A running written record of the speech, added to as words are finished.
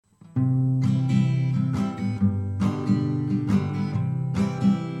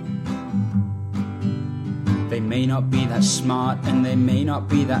not be that smart and they may not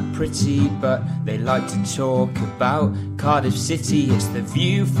be that pretty, but they like to talk about Cardiff City. It's the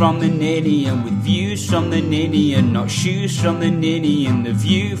view from the Ninian, with views from the Ninian, not shoes from the Ninian, the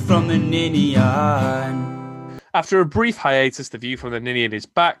view from the Ninian. After a brief hiatus, the view from the Ninian is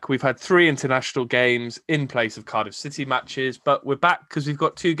back. We've had 3 international games in place of Cardiff City matches, but we're back because we've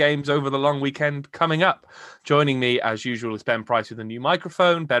got 2 games over the long weekend coming up. Joining me, as usual, is Ben Price with a new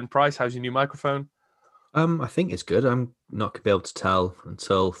microphone. Ben Price, how's your new microphone? I think it's good. I'm not going to be able to tell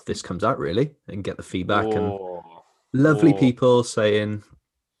until this comes out, really, and get the feedback. And lovely people saying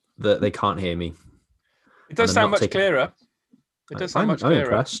that they can't hear me. It does sound much clearer. It does sound much clearer. I'm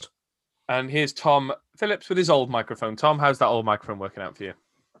impressed. And here's Tom Phillips with his old microphone. Tom, how's that old microphone working out for you?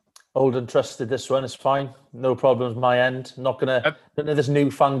 Old and trusted, this one is fine. No problems my end. Not gonna this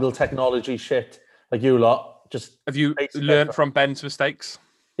newfangled technology shit like you lot. Just have you learned from Ben's mistakes?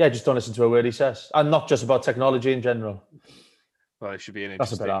 Yeah, just don't listen to a word he says. And not just about technology in general. Well, it should be an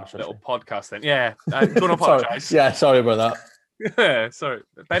interesting little podcast then. Yeah. Do you want to apologise? Sorry about that. Yeah, sorry.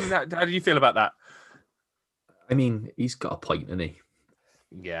 Ben, how do you feel about that? I mean, he's got a point, hasn't he?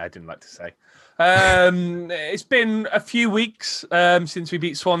 Yeah, I didn't like to say. It's been a few weeks since we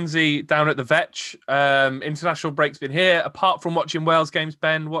beat Swansea down at the Vetch. International break's been here. Apart from watching Wales games,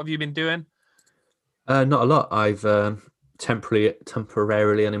 Ben, what have you been doing? Not a lot. I've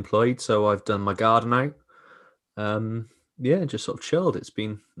temporarily unemployed, so I've done my garden out. Just sort of chilled. It's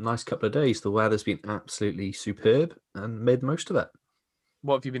been a nice couple of days. The weather's been absolutely superb and made most of it.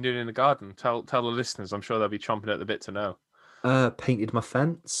 What have you been doing in the garden? Tell the listeners. I'm sure they'll be chomping at the bit to know. Painted my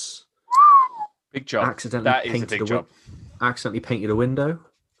fence. Big job. That is a big job. Accidentally painted a window.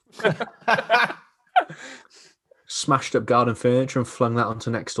 Smashed up garden furniture and flung that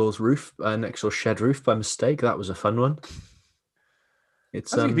onto next door shed roof by mistake. That was a fun one.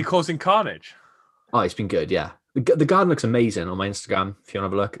 It's be causing carnage. Oh, it's been good, yeah. The garden looks amazing on my Instagram. If you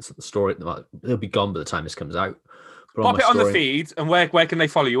want to have a look, it's the story. It'll be gone by the time this comes out. Pop it on the feed, and where can they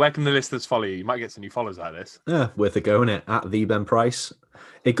follow you? Where can the listeners follow you? You might get some new followers out of this. Yeah, worth a go, innit? At the Ben Price.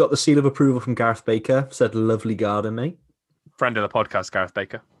 It got the seal of approval from Gareth Baker. Said, lovely garden, mate. Friend of the podcast, Gareth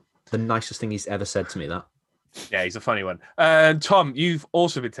Baker. The nicest thing he's ever said to me, that. Yeah, he's a funny one. Tom, you've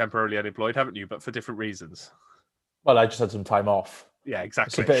also been temporarily unemployed, haven't you? But for different reasons. Well, I just had some time off. Yeah,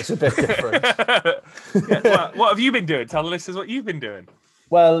 exactly. It's a bit different. What have you been doing? Tell the listeners what you've been doing.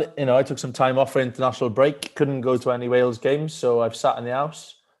 Well, I took some time off for international break. Couldn't go to any Wales games, so I've sat in the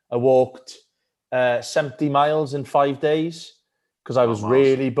house. I walked 70 miles in 5 days because I was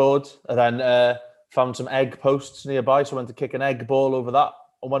really bored. And then found some egg posts nearby, so I went to kick an egg ball over that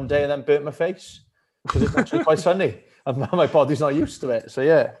on one day and then burnt my face because it's actually quite sunny and my body's not used to it. So,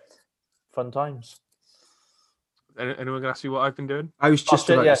 yeah, fun times. Anyone going to ask you what I've been doing? I was just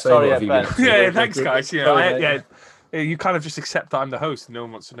about to say what have you been doing? Yeah, thanks, guys. Yeah, you kind of just accept that I'm the host and no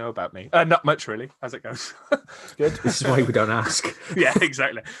one wants to know about me. Not much, really, as it goes. Good. This is why we don't ask. Yeah,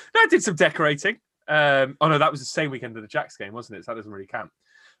 exactly. No, I did some decorating. No, that was the same weekend of the Jacks game, wasn't it? So that doesn't really count.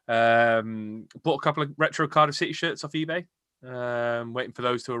 Bought a couple of retro Cardiff City shirts off eBay. Waiting for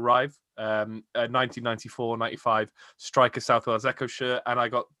those to arrive. A 1994-95 Striker South Wales Echo shirt, and I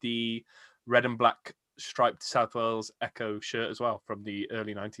got the red and black striped South Wales Echo shirt as well from the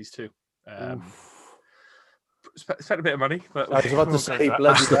early 90s too. Spent a bit of money, but I was about to say,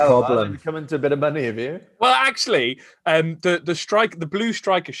 that's the problem. Coming to a bit of money, have you? Well, actually, the blue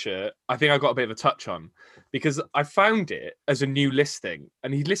striker shirt, I think I got a bit of a touch on because I found it as a new listing,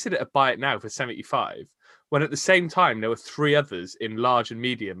 and he listed it at buy it now for 75. When at the same time there were 3 others in large and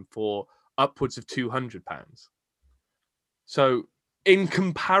medium for upwards of £200. So, in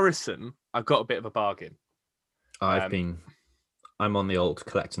comparison, I've got a bit of a bargain. I'm on the old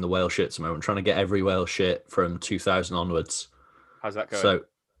collecting the Wales shirts at the moment, trying to get every Wales shirt from 2000 onwards. How's that going? So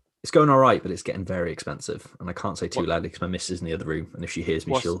it's going all right, but it's getting very expensive. And I can't say too loudly because my missus is in the other room. And if she hears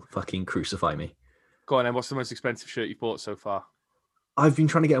me, she'll fucking crucify me. Go on then. What's the most expensive shirt you've bought so far? I've been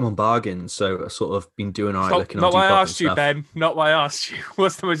trying to get them on bargains, so I've sort of been doing all right. Looking not on why I asked you, Ben. Not why I asked you.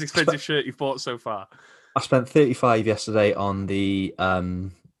 What's the most expensive shirt you've bought so far? I spent 35 yesterday on the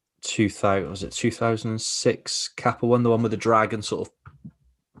 2006 Kappa one, the one with the dragon sort of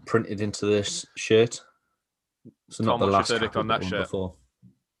printed into this shirt. So not Tom, the last verdict on that shirt before.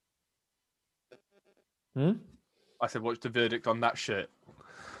 I said, what's the verdict on that shirt?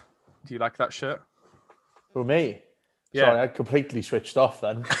 Do you like that shirt? For me? Yeah. Sorry, I completely switched off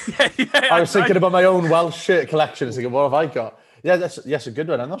then. I was thinking about my own Welsh shirt collection and thinking, what have I got? Yeah, that's a good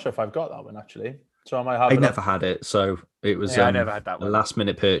one. I'm not sure if I've got that one, actually. So I might have I never had it, so it was I never had that one. A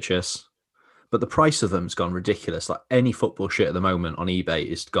last-minute purchase. but the price of them's gone ridiculous. Like any football shit at the moment on eBay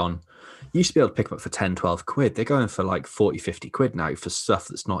is gone. You used to be able to pick them up for 10, 12 quid. They're going for like 40, 50 quid now for stuff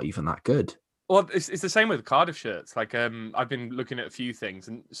that's not even that good. Well, it's the same with Cardiff shirts. Like, I've been looking at a few things,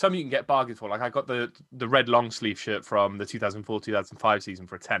 and some you can get bargains for. Like, I got the red long sleeve shirt from the 2004-2005 season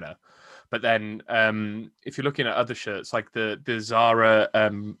for a tenner. But then, if you're looking at other shirts, like the Zara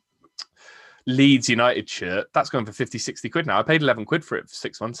Leeds United shirt, that's going for 50, 60 quid now. I paid 11 quid for it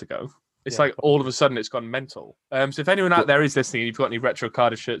 6 months ago. It's like all of a sudden it's gone mental. So if anyone out there is listening, and you've got any retro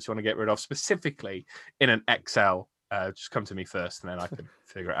Cardiff shirts you want to get rid of, specifically in an XL, just come to me first, and then I can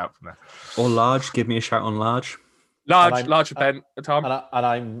figure it out from there. Or large, give me a shout on large. Large, Ben, Tom. And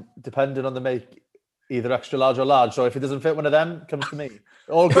I'm dependent on the make, either extra large or large. So if it doesn't fit one of them, comes to me.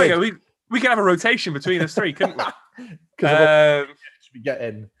 All good. We can have a rotation between us three, couldn't we? We get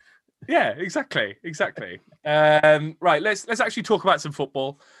in. Yeah, exactly. Right, let's actually talk about some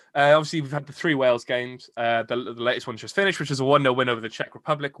football. Obviously, we've had the 3 Wales games. The latest one just finished, which was a 1-0 win over the Czech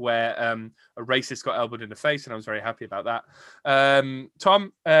Republic, where a racist got elbowed in the face, and I was very happy about that.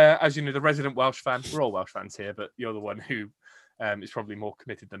 Tom, as you know, the resident Welsh fan, we're all Welsh fans here, but you're the one who is probably more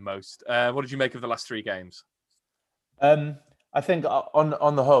committed than most. What did you make of the last 3 games? I think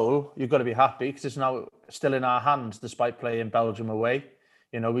on the whole, you've got to be happy because it's now still in our hands, despite playing Belgium away.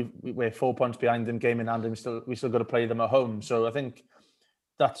 You know, we're 4 points behind them, game in hand, and we still got to play them at home. So I think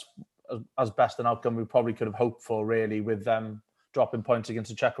that's as best an outcome we probably could have hoped for, really, with them dropping points against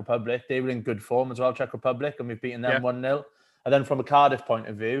the Czech Republic. They were in good form as well, Czech Republic, and we've beaten them 1-0. And then from a Cardiff point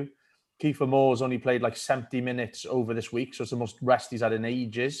of view, Kieffer Moore's only played like 70 minutes over this week, so it's the most rest he's had in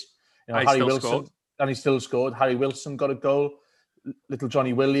ages. You know, Harry Wilson scored. And he still scored. Harry Wilson got a goal. Little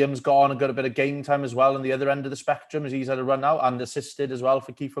Johnny Williams got on and got a bit of game time as well on the other end of the spectrum as he's had a run out and assisted as well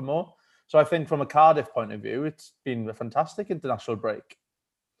for Kieffer Moore. So I think from a Cardiff point of view, it's been a fantastic international break.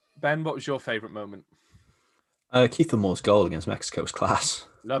 Ben, what was your favourite moment? Kieffer Moore's goal against Mexico was class.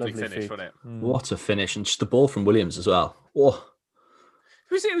 Lovely finish, wasn't it? What a finish. And just the ball from Williams as well. Oh.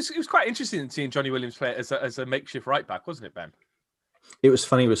 It was quite interesting seeing Johnny Williams play as a makeshift right back, wasn't it, Ben? It was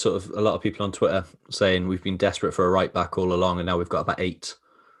funny with sort of a lot of people on Twitter saying we've been desperate for a right back all along, and now we've got about 8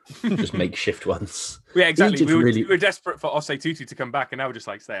 just makeshift ones. Yeah, exactly. We were desperate for Osei Tutu to come back, and now we're just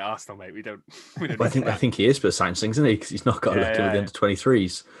like, stay at Arsenal, mate. We don't. I think he is for signs things, isn't he? Because he's not got a look at the under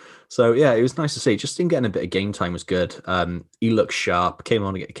 23s. So yeah, it was nice to see. Just him getting a bit of game time was good. He looked sharp. Came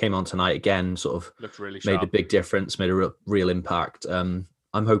on tonight again. Sort of looked really sharp. Made a big difference. Made a real impact. I'm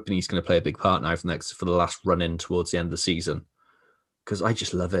hoping he's going to play a big part now for the last run in towards the end of the season. Because I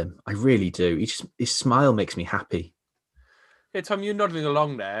just love him. I really do. His smile makes me happy. Yeah, Tom, you're nodding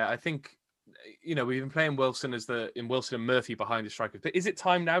along there. I think, you know, we've been playing Wilson Wilson and Murphy behind the strikers. But is it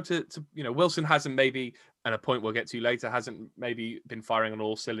time now to Wilson hasn't maybe, and a point we'll get to later, hasn't maybe been firing on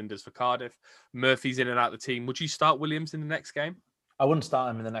all cylinders for Cardiff. Murphy's in and out of the team. Would you start Williams in the next game? I wouldn't start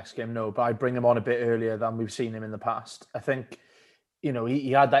him in the next game, no. But I'd bring him on a bit earlier than we've seen him in the past. I think, you know,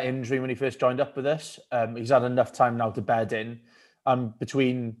 he had that injury when he first joined up with us. He's had enough time now to bed in. And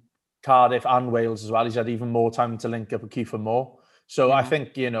between Cardiff and Wales as well, he's had even more time to link up with Kieffer Moore. So I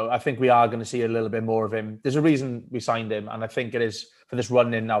think we are going to see a little bit more of him. There's a reason we signed him, and I think it is for this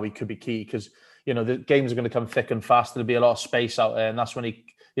run in now. He could be key because the games are going to come thick and fast. There'll be a lot of space out there, and that's when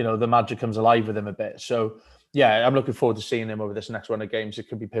the magic comes alive with him a bit. So yeah, I'm looking forward to seeing him over this next run of games. It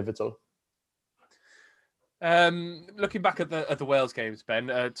could be pivotal. Looking back at the Wales games, Ben,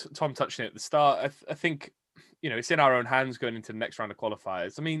 Tom touched on it at the start. I think. It's in our own hands going into the next round of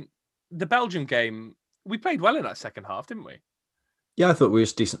qualifiers. I mean, the Belgium game, we played well in that second half, didn't we? Yeah, I thought we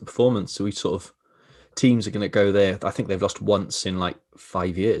was a decent performance. So we sort of, teams are going to go there. I think they've lost once in like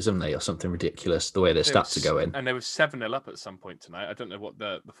 5 years, haven't they? Or something ridiculous, the way their stats are going. And they were 7-0 up at some point tonight. I don't know what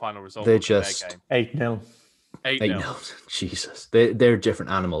the final result was. They're just 8-0. 8-0. Jesus. They're a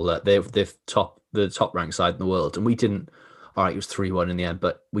different animal. They're the top ranked side in the world. And we didn't, all right, it was 3-1 in the end,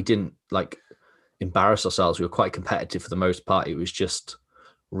 but we didn't embarrass ourselves. We were quite competitive for the most part. It was just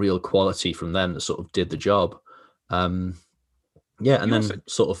real quality from them that sort of did the job. And then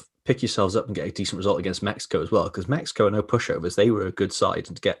sort of pick yourselves up and get a decent result against Mexico as well, because Mexico are no pushovers. They were a good side,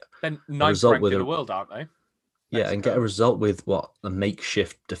 and to get a result with in the world, aren't they? Yeah, Mexico. And get a result with a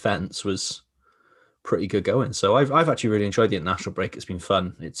makeshift defense was pretty good going. So I've actually really enjoyed the international break. It's been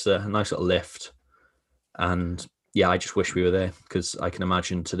fun. It's a nice little lift, and yeah, I just wish we were there because I can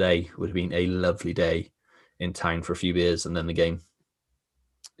imagine today would have been a lovely day in town for a few beers and then the game.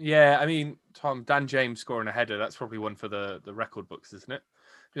 Yeah, I mean, Tom, Dan James scoring a header, that's probably one for the record books, isn't it?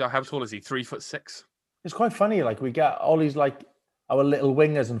 How tall is he? 3'6"? It's quite funny. We get all these, our little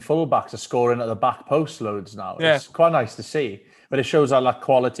wingers and fullbacks are scoring at the back post loads now. Yeah. It's quite nice to see. But it shows that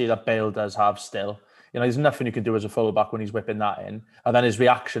quality that Bale does have still. There's nothing you can do as a fullback when he's whipping that in. And then his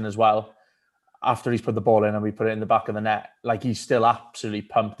reaction as well, after he's put the ball in and we put it in the back of the net, he's still absolutely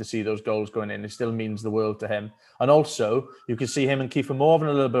pumped to see those goals going in. It still means the world to him. And also, you can see him and Kieffer Moore having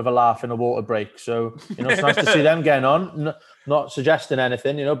a little bit of a laugh in a water break. So, it's nice to see them getting on. Not suggesting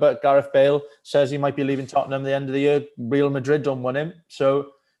anything, but Gareth Bale says he might be leaving Tottenham at the end of the year. Real Madrid don't want him.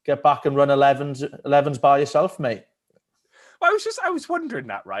 So get back and run 11s by yourself, mate. Well, I was wondering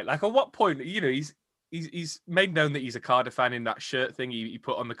that, right? At what point, he's made known that he's a Cardiff fan in that shirt thing he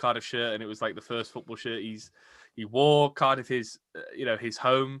put on the Cardiff shirt, and it was the first football shirt he wore. Cardiff is his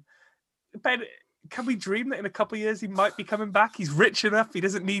home. Ben, can we dream that in a couple of years he might be coming back? He's rich enough. He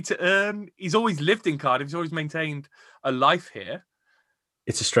doesn't need to earn. He's always lived in Cardiff. He's always maintained a life here.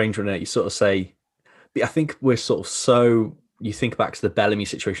 It's a strange one. You sort of say, I think we're sort of so. You think back to the Bellamy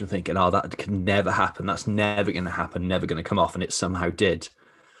situation, thinking, "Oh, that could never happen. That's never going to happen. Never going to come off," and it somehow did.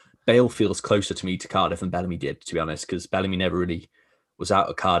 Bale feels closer to me to Cardiff than Bellamy did, to be honest, because Bellamy never really was out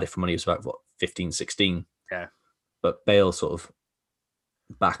of Cardiff from when he was about, 15, 16. Yeah. But Bale sort of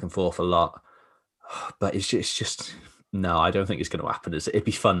back and forth a lot. But it's just no, I don't think it's going to happen. It'd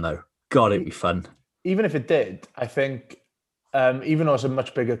be fun, though. God, it'd be fun. Even if it did, I think, even though it's a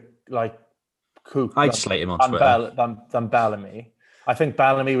much bigger, coup I'd slate him on Twitter. Than Bellamy, I think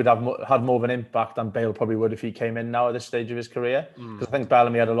Bellamy would have had more of an impact than Bale probably would if he came in now at this stage of his career. Because I think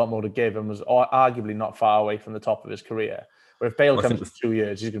Bellamy had a lot more to give and was arguably not far away from the top of his career. But if Bale comes in 2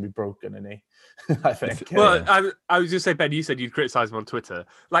 years, he's going to be broken, isn't he? I think. Well, I was just saying, Ben, you said you'd criticise him on Twitter.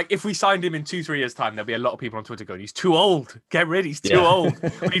 If we signed him in 2-3 years' time, there'll be a lot of people on Twitter going, "He's too old. Get rid. He's too old.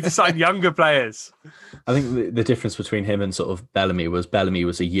 We need to sign younger players." I think the difference between him and sort of Bellamy was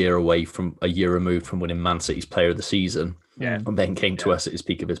a year removed from winning Man City's Player of the Season. Yeah. And then came to us at his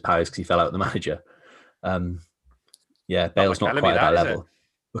peak of his powers because he fell out with the manager. Bale's not quite at that level.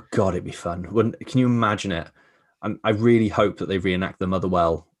 But God, it'd be fun. Can you imagine it? I really hope that they reenact the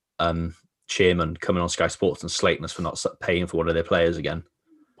Motherwell chairman coming on Sky Sports and slating us for not paying for one of their players again.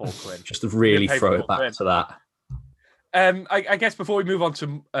 Just to really throw it back to that. I guess before we move on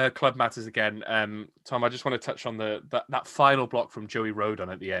to club matters again, Tom, I just want to touch on that final block from Joey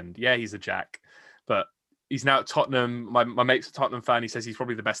Rodon at the end. Yeah, he's a jack, but he's now at Tottenham. My mate's a Tottenham fan. He says he's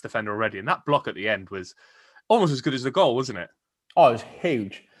probably the best defender already. And that block at the end was almost as good as the goal, wasn't it? Oh, it was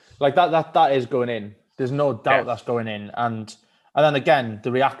huge. That is going in. There's no doubt that's going in. And then again,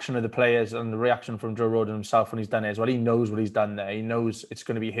 the reaction of the players and the reaction from Joe Rodon himself when he's done it as well. He knows what he's done there. He knows it's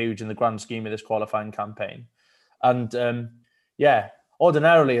going to be huge in the grand scheme of this qualifying campaign. And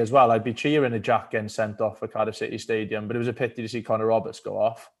ordinarily as well, I'd be cheering a Jack getting sent off at Cardiff City Stadium, but it was a pity to see Connor Roberts go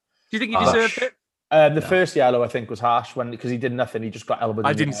off. Do you think he deserved it? The first yellow, I think, was harsh because he did nothing. He just got elbowed.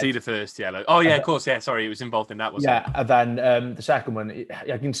 I didn't see the first yellow. Oh, yeah, of course. Yeah, sorry. He was involved in that, wasn't he? And then the second one,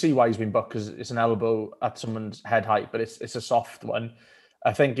 I can see why he's been booked because it's an elbow at someone's head height, but it's a soft one.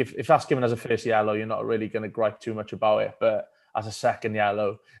 I think if that's given as a first yellow, you're not really going to gripe too much about it. But as a second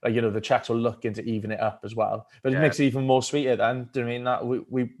yellow, the Czechs will look to even it up as well. But it makes it even more sweeter then. Do you mean that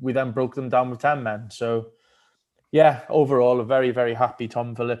we then broke them down with 10 men? So, yeah, overall, a very, very happy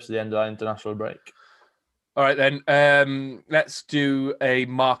Tom Phillips at the end of that international break. All right, then. Let's do a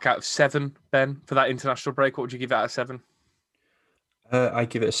mark out of 7, Ben, for that international break. What would you give out of 7? I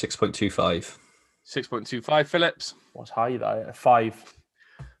give it a 6.25. 6.25, Phillips. What's high there? A 5.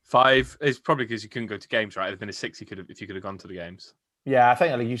 5 is probably because you couldn't go to games, right? It'd have been a 6 if you could have gone to the games. Yeah, I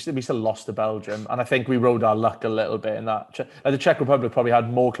think we still lost to Belgium, and I think we rode our luck a little bit in that. The Czech Republic probably had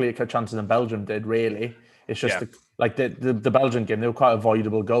more clear-cut chances than Belgium did, really. It's just the Belgian game, they were quite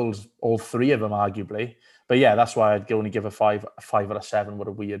avoidable goals, all 3 of them, arguably. But yeah, that's why I'd only give a 5 out of 7. What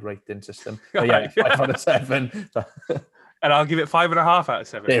a weird rating system. But yeah, 5 out of 7. And I'll give it 5.5 out of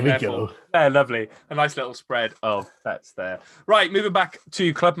 7. There we go. Lovely. A nice little spread of bets there. Right, moving back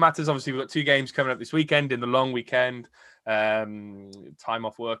to club matters. Obviously, we've got 2 games coming up this weekend in the long weekend. Time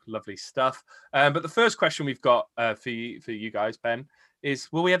off work, lovely stuff. But the first question we've got for you guys, Ben, is: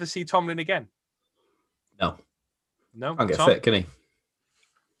 will we ever see Tomlin again? No. Can't get fit, can he?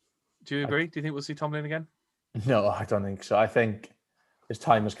 Do you agree? Do you think we'll see Tomlin again? No, I don't think so. I think his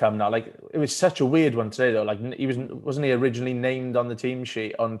time has come now. It was such a weird one today, though. Wasn't he originally named on the team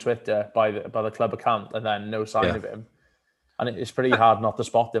sheet on Twitter by the club account, and then no sign of him. And it's pretty hard not to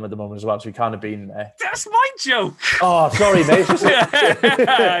spot him at the moment as well. So he can't have been there. That's my joke. Oh, sorry,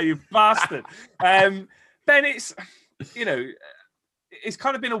 mate. You bastard. Ben, it's it's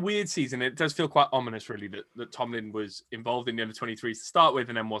kind of been a weird season. It does feel quite ominous, really, that Tomlin was involved in the under-23s to start with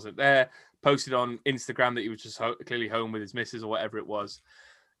and then wasn't there. Posted on Instagram that he was just clearly home with his missus or whatever it was.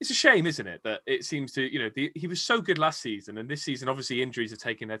 It's a shame, isn't it, that it seems to, he was so good last season, and this season, obviously, injuries have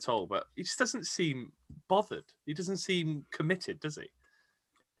taken their toll, but he just doesn't seem bothered. He doesn't seem committed, does he?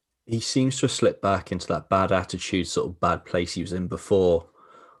 He seems to have slipped back into that bad attitude, sort of bad place he was in before.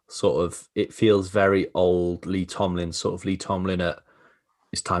 Sort of, it feels very old Lee Tomlin, sort of Lee Tomlin at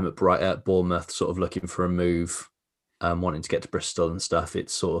his time at Bournemouth, sort of looking for a move, wanting to get to Bristol and stuff.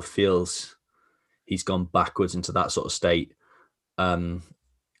 It sort of feels he's gone backwards into that sort of state.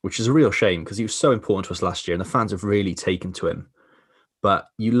 Which is a real shame because he was so important to us last year and the fans have really taken to him. But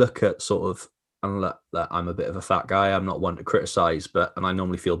you look at sort of, and look, that I'm a bit of a fat guy. I'm not one to criticise, and I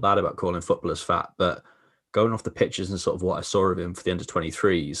normally feel bad about calling footballers fat, but going off the pitches and sort of what I saw of him for the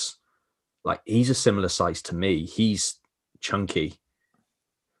under-23s, like he's a similar size to me. He's chunky.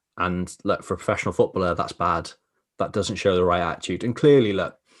 And look, for a professional footballer, that's bad. That doesn't show the right attitude. And clearly,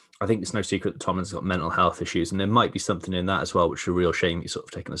 look, I think it's no secret that Tomlin's got mental health issues, and there might be something in that as well, which is a real shame he's sort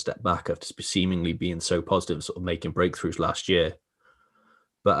of taken a step back after seemingly being so positive, sort of making breakthroughs last year.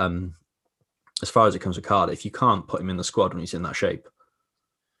 But as far as it comes to Cardiff, you can't put him in the squad when he's in that shape.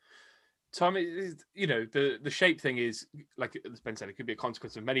 Tom, the shape thing is, like Ben said, it could be a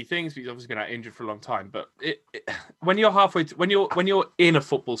consequence of many things, but he's obviously been out injured for a long time. But when you're halfway, when you're in a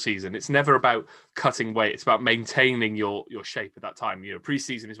football season, it's never about cutting weight. It's about maintaining your shape at that time.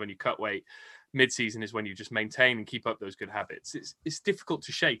 Pre-season is when you cut weight. Mid-season is when you just maintain and keep up those good habits. It's difficult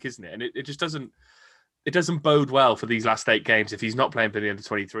to shake, isn't it? And it just doesn't bode well for these last 8 games if he's not playing for the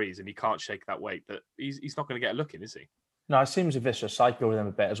under-23s and he can't shake that weight. That he's not going to get a look in, is he? No, it seems a vicious cycle with him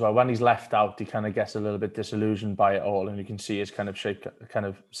a bit as well. When he's left out, he kind of gets a little bit disillusioned by it all, and you can see his kind of shape, kind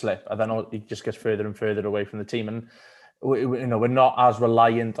of slip, and then he just gets further and further away from the team. And we're not as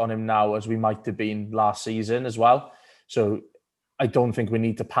reliant on him now as we might have been last season as well. So I don't think we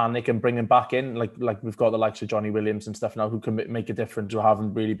need to panic and bring him back in. Like we've got the likes of Johnny Williams and stuff now who can make a difference, who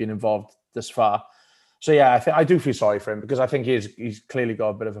haven't really been involved this far. So yeah, I do feel sorry for him because I think he's clearly got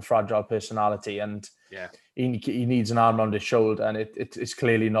a bit of a fragile personality, and he needs an arm around his shoulder, and it's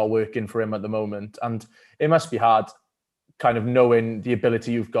clearly not working for him at the moment. And it must be hard, kind of knowing the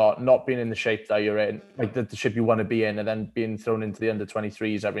ability you've got, not being in the shape that you're in, like the shape you want to be in, and then being thrown into the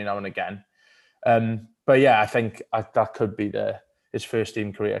under-23s every now and again. But yeah, I think that could be his first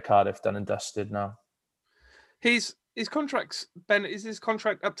team career at Cardiff done and dusted now. His contract's, Ben, is his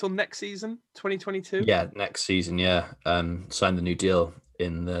contract up till next season, 2022? Yeah, next season, yeah. Signed the new deal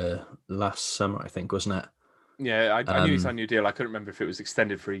in the last summer, I think, wasn't it? Yeah, I knew he signed a new deal. I couldn't remember if it was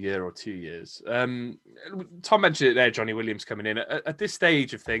extended for a year or 2 years. Tom mentioned it there, Johnny Williams coming in. At this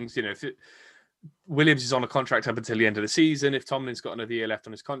stage of things, Williams is on a contract up until the end of the season, if Tomlin's got another year left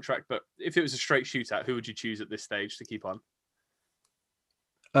on his contract, but if it was a straight shootout, who would you choose at this stage to keep on?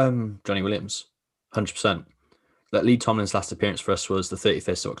 Johnny Williams, 100%. That Lee Tomlin's last appearance for us was the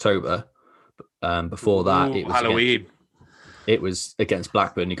 31st of October. Before that, it was Halloween. It was against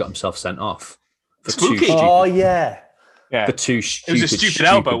Blackburn. He got himself sent off for Spooky. For two stupid, it was a stupid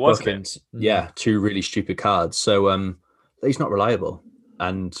elbow, wasn't it? Yeah, 2 really stupid cards. So he's not reliable,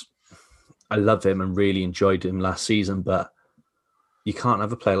 and I love him and really enjoyed him last season. But you can't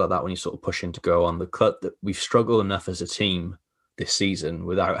have a player like that when you sort of push him to go on. The club that we've struggled enough as a team this season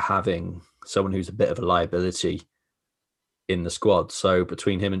without having someone who's a bit of a liability in the squad. So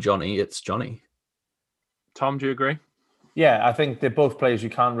between him and Johnny, it's Johnny. Tom, do you agree? Yeah, I think they're both players you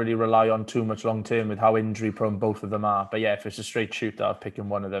can't really rely on too much long term with how injury prone both of them are. But yeah, if it's a straight shootout, picking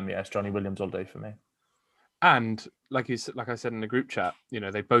one of them, yeah, it's Johnny Williams all day for me. And like I said in the group chat,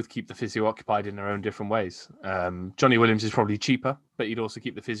 they both keep the physio occupied in their own different ways. Johnny Williams is probably cheaper, but he'd also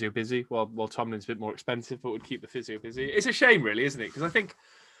keep the physio busy, while Tomlin's a bit more expensive, but would keep the physio busy. It's a shame, really, isn't it? Because I think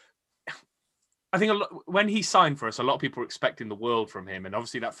when he signed for us, a lot of people were expecting the world from him. And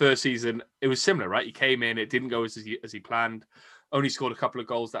obviously that first season, it was similar, right? He came in, it didn't go as he planned. Only scored a couple of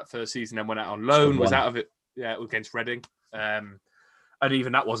goals that first season, then went out on loan, was out of it against Reading. And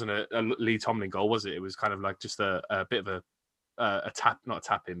even that wasn't a Lee Tomlin goal, was it? It was kind of like just a bit of a tap, not a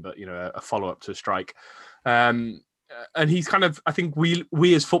tap in, but, a follow-up to a strike. And he's kind of, I think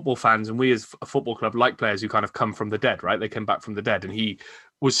we as football fans and we as a football club like players who kind of come from the dead, right? They come back from the dead, and he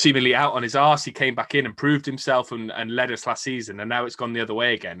was seemingly out on his arse. He came back in and proved himself and led us last season, and now it's gone the other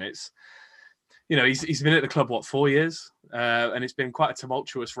way again. It's, he's been at the club 4 years, and it's been quite a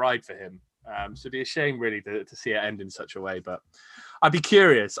tumultuous ride for him. So it'd be a shame really to see it end in such a way, but I'd be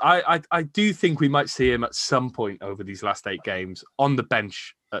curious. I do think we might see him at some point over these last 8 games on the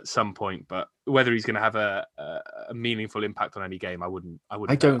bench at some point, but whether he's going to have a meaningful impact on any game, I wouldn't.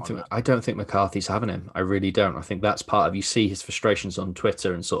 I don't think McCarthy's having him. I really don't. I think that's part of, you see his frustrations on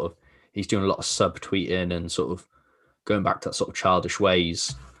Twitter and sort of he's doing a lot of sub-tweeting and sort of going back to that sort of childish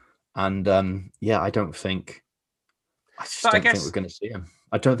ways. And I don't think we're going to see him.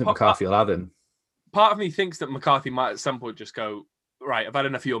 I don't think McCarthy will have him. Part of me thinks that McCarthy might at some point just go, right, I've had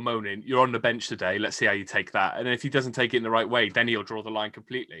enough of your moaning. You're on the bench today. Let's see how you take that. And if he doesn't take it in the right way, then he'll draw the line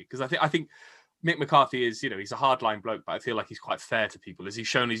completely. Because I think Mick McCarthy is, he's a hardline bloke, but I feel like he's quite fair to people. As he's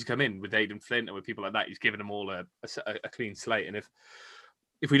shown, he's come in with Aidan Flint and with people like that. He's given them all a clean slate. And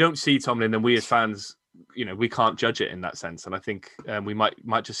if we don't see Tomlin, then we as fans, we can't judge it in that sense. And I think we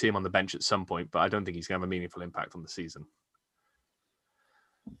might just see him on the bench at some point, but I don't think he's going to have a meaningful impact on the season.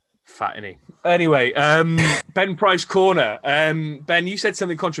 Fat, innit? Anyway, Ben Price Corner. Ben, you said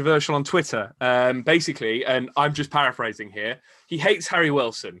something controversial on Twitter, basically, and I'm just paraphrasing here. He hates Harry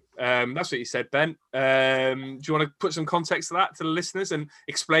Wilson. That's what you said, Ben. Do you want to put some context to that to the listeners and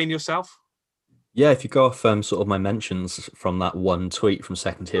explain yourself? Yeah, if you go off sort of my mentions from that one tweet from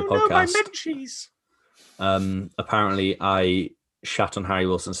Second Tier Podcast. No, my mentions. Apparently, I shat on Harry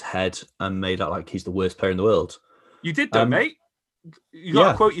Wilson's head and made out like he's the worst player in the world. You did, though, mate. You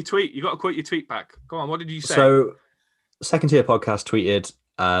got to quote your tweet. You got to quote your tweet back. Go on. What did you say? So, Second Tier Podcast tweeted,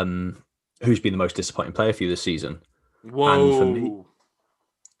 "Who's been the most disappointing player for you this season?" Whoa! And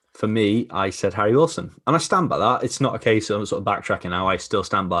for me, I said Harry Wilson, and I stand by that. It's not a case of sort of backtracking now. I still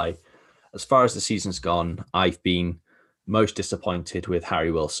stand by. As far as the season's gone, I've been most disappointed with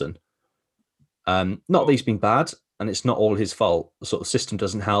Harry Wilson. Not that he's been bad, and it's not all his fault. The sort of system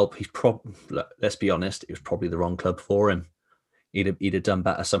doesn't help. Let's be honest, it was probably the wrong club for him. He'd have done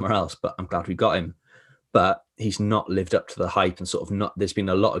better somewhere else, but I'm glad we got him. But he's not lived up to the hype and sort of not. There's been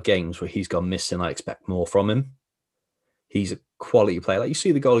a lot of games where he's gone missing. I expect more from him. He's a quality player. Like you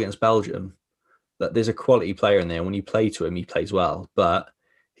see the goal against Belgium, that there's a quality player in there. When you play to him, he plays well, but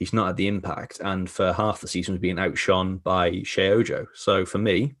he's not had the impact. And for half the season, was being outshone by Shea Ojo. So for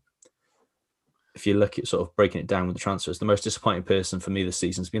me, if you look at sort of breaking it down with the transfers, the most disappointing person for me this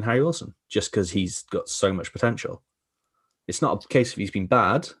season has been Harry Wilson, just because he's got so much potential. It's not a case of he's been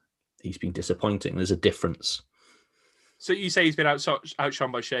bad, he's been disappointing. There's a difference. So you say he's been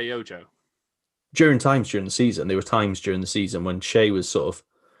outshone by Shea Ojo? During the season. There were times during the season when Shea was sort of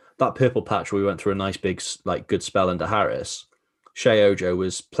that purple patch where we went through a nice big good spell under Harris. Shea Ojo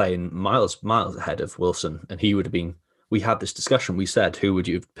was playing miles ahead of Wilson, and he would have been. We had this discussion. We said, who would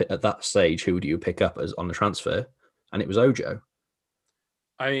you at that stage? Who would you pick up as on the transfer? And it was Ojo.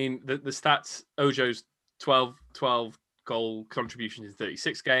 I mean, the stats. Ojo's 12 goal contributions in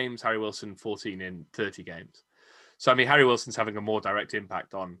 36 games. Harry Wilson 14 in 30 games. So I mean, Harry Wilson's having a more direct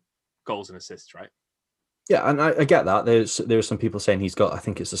impact on goals and assists, right? Yeah, and I get that. There are some people saying he's got. I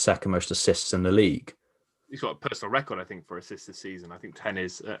think it's the second most assists in the league. He's got a personal record, I think, for assists this season. I think 10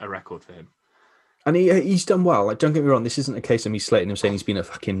 is a record for him. And he's done well. Like, don't get me wrong. This isn't a case of me slating him saying he's been a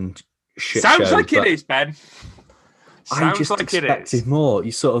fucking shit Sounds show, like it is, Ben. I just expected more.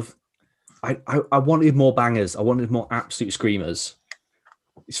 You sort of, I wanted more bangers. I wanted more absolute screamers.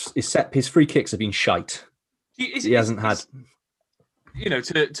 His free kicks have been shite. He hasn't had.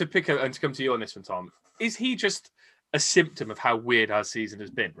 To pick up and to come to you on this one, Tom. Is he just a symptom of how weird our season has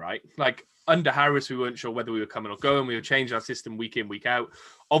been? Right, like under Harris, we weren't sure whether we were coming or going. We were changing our system week in, week out.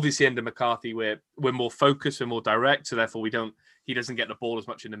 Obviously, under McCarthy, we're more focused, we're more direct, so therefore he doesn't get the ball as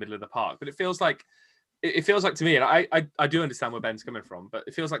much in the middle of the park. But it feels like to me, and I do understand where Ben's coming from, but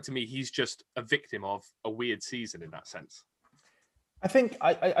it feels like to me he's just a victim of a weird season in that sense. I think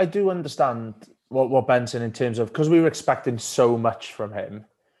I do understand what Ben's saying in terms of, because we were expecting so much from him.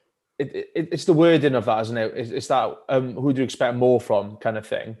 It's the wording of that, isn't it? It's that who do you expect more from kind of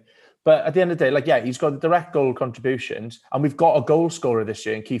thing. But at the end of the day, he's got direct goal contributions, and we've got a goal scorer this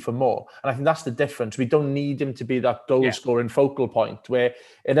year in Kieffer Moore. And I think that's the difference. We don't need him to be that goal scoring focal point, where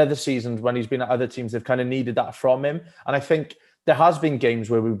in other seasons when he's been at other teams, they've kind of needed that from him. And I think there has been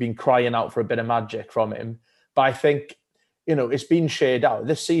games where we've been crying out for a bit of magic from him. But I think, it's been shared out.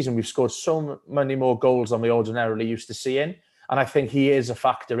 This season, we've scored so many more goals than we ordinarily used to see in. And I think he is a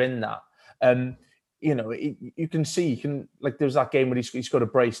factor in that. You can see, there was that game when he scored a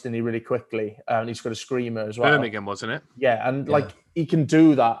brace, didn't he, really quickly, and he scored a screamer as well. Birmingham, wasn't it? Yeah, and he can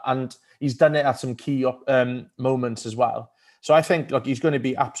do that, and he's done it at some key moments as well. So I think he's going to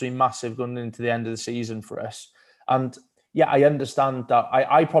be absolutely massive going into the end of the season for us. And yeah, I understand that.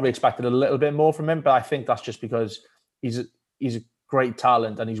 I probably expected a little bit more from him, but I think that's just because he's a great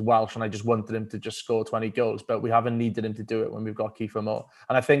talent and he's Welsh and I just wanted him to just score 20 goals, but we haven't needed him to do it when we've got Kieffer Moore.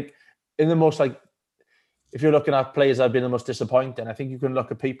 And I think in the most if you're looking at players that have been the most disappointing, I think you can look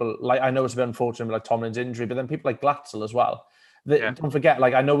at people I know it's a bit unfortunate like Tomlin's injury, but then people like Glatzel as well. Don't forget,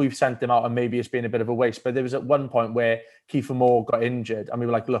 I know we've sent him out and maybe it's been a bit of a waste, but there was at one point where Kieffer Moore got injured and we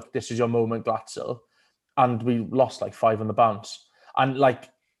were like, look, this is your moment, Glatzel. And we lost 5 on the bounce. And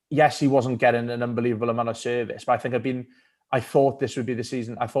yes, he wasn't getting an unbelievable amount of service, but I thought this would be the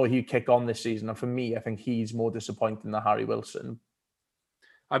season. I thought he'd kick on this season. And for me, I think he's more disappointing than Harry Wilson.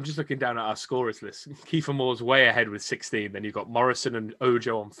 I'm just looking down at our scorers list. Kieffer Moore's way ahead with 16. Then you've got Morrison and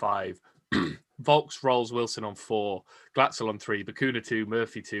Ojo on 5. Volks, Rolls, Wilson on 4. Glatzel on 3. Bakuna 2.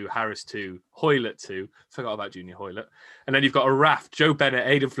 Murphy 2. Harris 2. Hoylett 2. Forgot about Junior Hoylett. And then you've got a raft. Joe Bennett,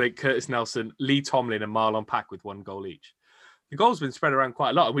 Aidan Flake, Curtis Nelson, Lee Tomlin and Marlon Pack with 1 goal each. The goals been spread around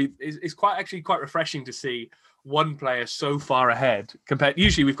quite a lot. It's quite refreshing to see one player so far ahead compared.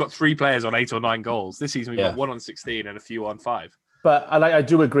 Usually we've got 3 players on 8 or 9 goals. This season we've got 1 on 16 and a few on 5. But I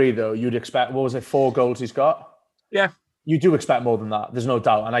do agree though. You'd expect, what was it, 4 goals he's got? Yeah. You do expect more than that. There's no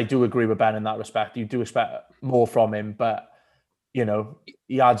doubt. And I do agree with Ben in that respect. You do expect more from him, but he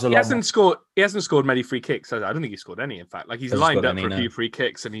adds a lot. He hasn't scored many free kicks. I don't think he scored any, in fact. He's lined up for a few free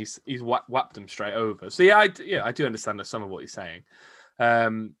kicks and he's whapped them straight over. So I do understand some of what he's saying.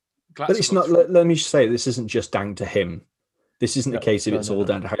 But it's not. Let me just say, this isn't just down to him. This isn't a case of it's all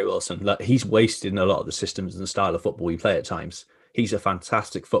down to Harry Wilson. He's wasted in a lot of the systems and the style of football we play at times. He's a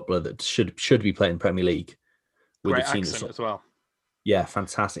fantastic footballer that should be playing Premier League with Great a team accent as well. Yeah,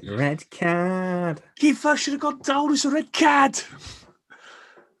 fantastic. Red card. Kieffer should have gone down as a red card.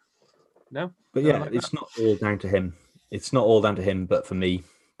 No, but it's not all down to him. It's not all down to him. But for me,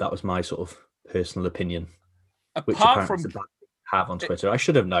 that was my sort of personal opinion, which apparently have on Twitter. I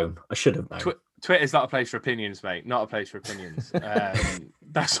should have known. Twitter's not a place for opinions, mate. Not a place for opinions.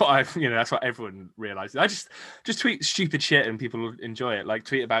 That's what that's what everyone realizes. I just tweet stupid shit and people enjoy it.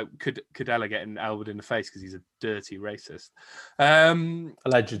 Tweet about Cadella getting elbowed in the face because he's a dirty racist.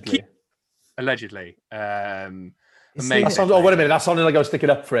 Allegedly. Amazing. Wait a minute. That sounded like I was sticking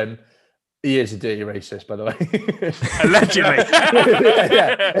up for him. He is a dirty racist, by the way. Allegedly.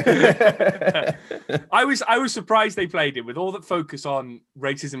 I was surprised they played him with all that focus on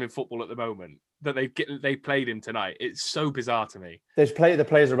racism in football at the moment. That they played him tonight. It's so bizarre to me. The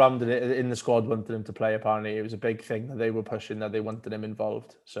players around in the squad wanted him to play. Apparently, it was a big thing that they were pushing. That they wanted him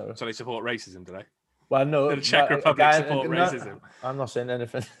involved. So they support racism, do they? Well, no. The Czech Republic support racism. I'm not saying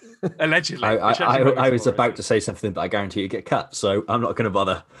anything. Allegedly. I was about to say something, but I guarantee you get cut, so I'm not going to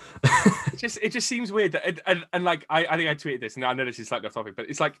bother. It just seems weird that, and I think I tweeted this, and I know this is slightly off topic, but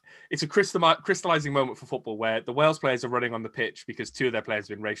it's a crystallizing moment for football where the Wales players are running on the pitch because 2 of their players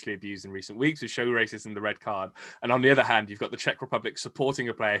have been racially abused in recent weeks, who show racism the red card, and on the other hand, you've got the Czech Republic supporting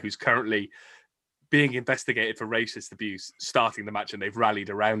a player who's currently being investigated for racist abuse, starting the match, and they've rallied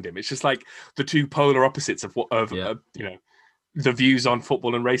around him. It's just the 2 polar opposites of the views on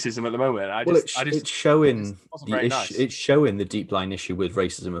football and racism at the moment. It's showing it's showing the deep line issue with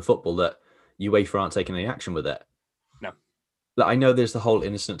racism in football that UEFA aren't taking any action with it. No, I know there's the whole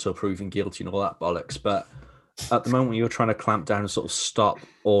innocent till proven guilty and all that bollocks, but at the moment you're trying to clamp down and sort of stop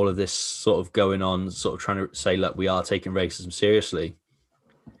all of this sort of going on, sort of trying to say, look, we are taking racism seriously.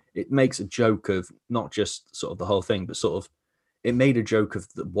 It makes a joke of not just sort of the whole thing, but sort of it made a joke of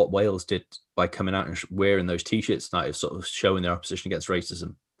what Wales did by coming out and wearing those T-shirts tonight, of sort of showing their opposition against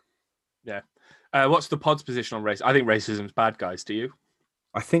racism. Yeah. What's the pod's position on race? I think racism's bad, guys. Do you?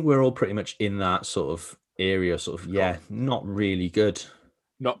 I think we're all pretty much in that sort of area, not really good.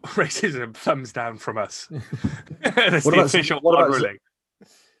 Not racism, thumbs down from us. That's the official pod ruling.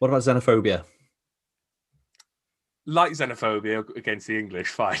 What about xenophobia? Like xenophobia against the English,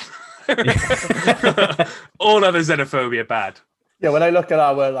 fine. All other xenophobia bad. Yeah, when I look at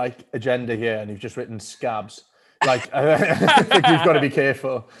our agenda here, and you've just written scabs, I think we've got to be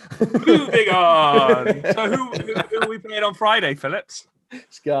careful. Moving on. So who are we playing on Friday, Phillips?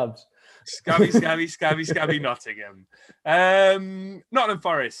 Scabs. Scabby, Nottingham. Nottingham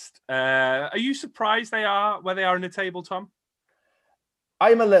Forest. Are you surprised they are where they are in the table, Tom?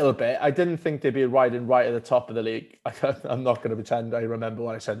 I'm a little bit. I didn't think they'd be riding right at the top of the league. I'm not going to pretend I remember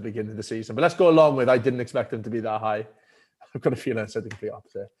what I said at the beginning of the season. But let's go along with I didn't expect them to be that high. I've got a feeling I said the complete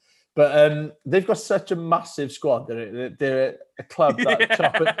opposite. But they've got such a massive squad. They're a club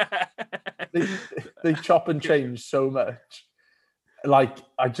that they chop and change so much.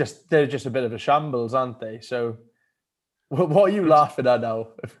 They're just a bit of a shambles, aren't they? So what are you laughing at now?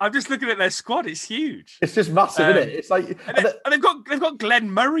 I'm just looking at their squad. It's huge. It's just massive, isn't it? It's and they've got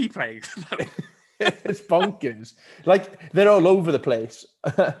Glenn Murray playing. It's bonkers. Like they're all over the place,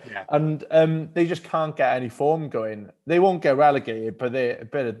 Yeah. and they just can't get any form going. They won't get relegated, but they're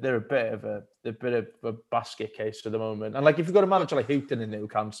a bit of a basket case at the moment. And like if you've got a manager like Houghton in there who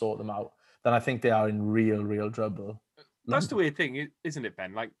can't sort them out, then I think they are in real trouble. That's the weird thing, isn't it,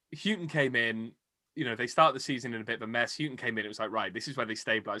 Ben? Like Houghton came in. They start the season in a bit of a mess. Houghton came in, it was like, right, this is where they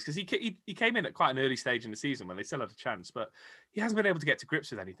stabilised. Because he came in at quite an early stage in the season when they still had a chance, but he hasn't been able to get to grips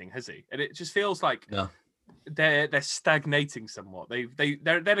with anything, has he? And it just feels like they're stagnating somewhat. They're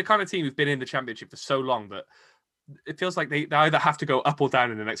the kind of team who've been in the Championship for so long that it feels like they either have to go up or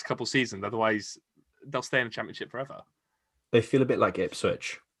down in the next couple of seasons, otherwise they'll stay in the Championship forever. They feel a bit like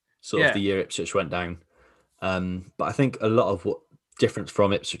Ipswich, sort of the year Ipswich went down. But I think a lot of what difference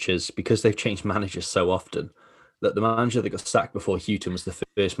from Ipswich is because they've changed managers so often that the manager that got sacked before Houghton was the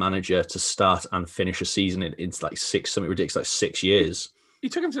first manager to start and finish a season in like something ridiculous, like 6 years. He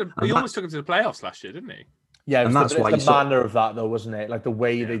almost took him to the playoffs last year, didn't he? Yeah, and that's why the manner of that though, wasn't it? Like the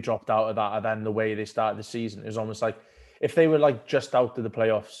way they dropped out of that and then the way they started the season. It was almost like if they were like just out of the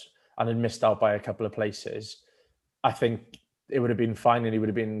playoffs and had missed out by a couple of places, I think it would have been fine and he would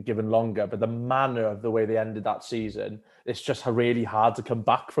have been given longer. But the manner of the way they ended that season, it's just really hard to come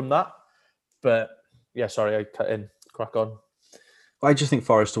back from that. But yeah, sorry, I cut in. Crack on. I just think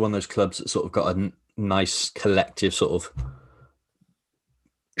Forest are one of those clubs that sort of got a nice collective sort of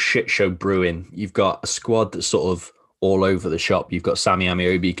shit show brewing. You've got a squad that's sort of all over the shop. You've got Sammy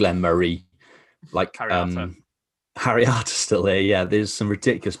Amiobi, Glenn Murray, like Harry Arter's still there. Yeah, there's some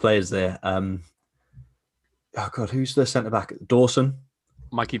ridiculous players there. Oh God, who's the centre back? Dawson,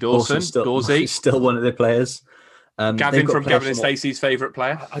 Mikey Dawson, still one of their players. Gavin from Gavin and Stacey's favourite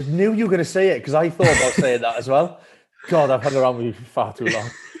player. I knew you were going to say it because I thought about saying that as well. God, I've hung around with you for far too long.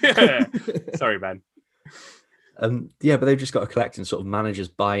 Yeah. Sorry, man. Yeah, but they've just got a collecting sort of managers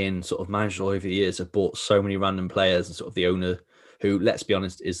buy-in, sort of managers all over the years have bought so many random players, and sort of the owner, who, let's be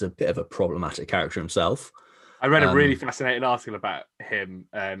honest, is a bit of a problematic character himself. I read a really fascinating article about him.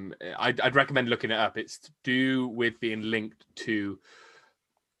 I'd recommend looking it up. It's to do with being linked to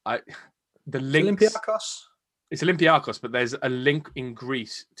the links. Olympiacos? It's Olympiacos, but there's a link in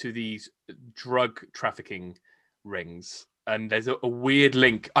Greece to these drug trafficking rings. And there's a weird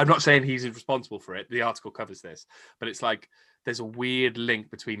link. I'm not saying he's responsible for it. The article covers this. But it's like there's a weird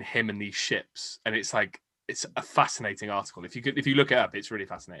link between him and these ships. And it's like it's a fascinating article. If you look it up, it's really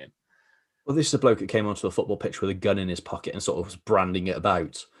fascinating. Well, this is a bloke that came onto a football pitch with a gun in his pocket and sort of was branding it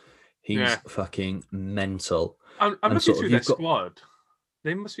about. He's fucking mental. I'm looking through their squad.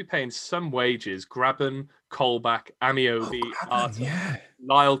 They must be paying some wages. Graben, Colback, Amiobi, Arter,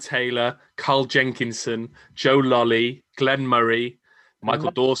 Lyle Taylor, Carl Jenkinson, Joe Lolly, Glenn Murray, Michael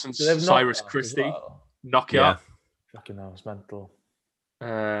Dawson, Cyrus Christie, Nokia. Yeah. Fucking hell, it's mental.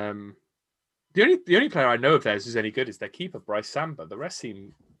 The only player I know of theirs who's any good is their keeper, Bryce Samba. The rest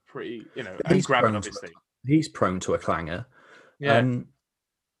seem pretty, and Graben, obviously. He's prone to a clanger. Yeah.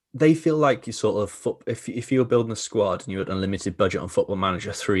 They feel like you sort of, if you were building a squad and you had an unlimited budget on Football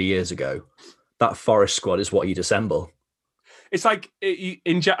Manager 3 years ago, that Forest squad is what you'd assemble. It's like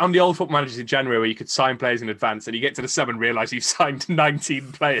on the old Football Managers in January where you could sign players in advance and you get to the summer and realise you've signed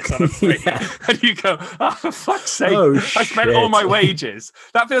 19 players on a free. And you go, oh, for fuck's sake, I spent all my wages.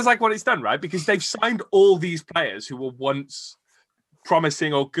 That feels like what it's done, right? Because they've signed all these players who were once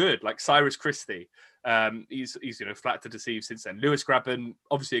promising or good, like Cyrus Christie. He's flat to deceive since then. Lewis Graben,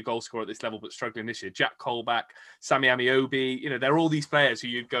 obviously a goal scorer at this level, but struggling this year. Jack Colback, Sammy Amiobi, they're all these players who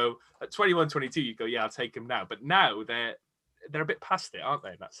you'd go at 21, 22, you'd go, yeah, I'll take them now. But now they're a bit past it, aren't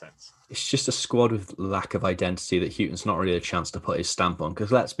they, in that sense? It's just a squad with lack of identity that Houghton's not really a chance to put his stamp on.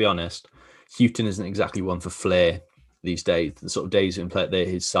 Because let's be honest, Houghton isn't exactly one for flair these days. The sort of days when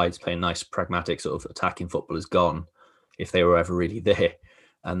his side's playing nice, pragmatic, sort of attacking football is gone, if they were ever really there.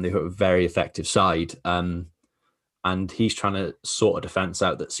 And they were a very effective side. And he's trying to sort a defence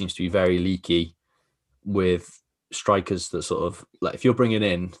out that seems to be very leaky with strikers that sort of, like, if you're bringing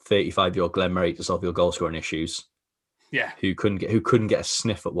in 35-year-old Glenn Murray to solve your goal scoring issues, who couldn't get a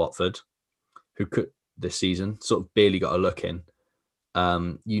sniff at Watford, who could this season, sort of barely got a look in.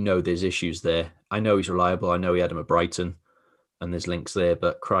 There's issues there. I know he's reliable. I know he had him at Brighton and there's links there,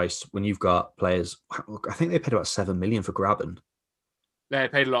 but Christ, when you've got players, I think they paid about 7 million for Graben. They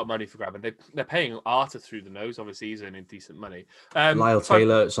paid a lot of money for Graben. They're paying Arter through the nose. Obviously, he's earning decent money. Lyle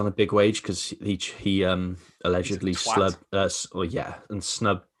Taylor is on a big wage because he allegedly snubbed Galatasaray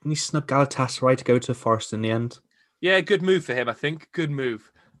to go to Forest in the end. Yeah, good move for him, I think. Good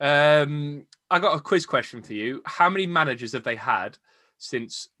move. I got a quiz question for you. How many managers have they had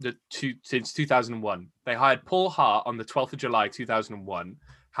since 2001? They hired Paul Hart on the 12th of July, 2001.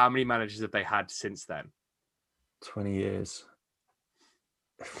 How many managers have they had since then? 20 years.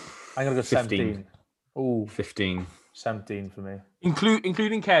 I'm going to go 17. Ooh, 15. 17 for me.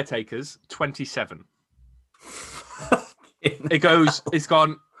 Including caretakers, 27. It's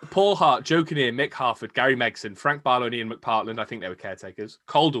gone Paul Hart, Joe Kinnear, Mick Harford, Gary Megson, Frank Barlow and Ian McPartland. I think they were caretakers.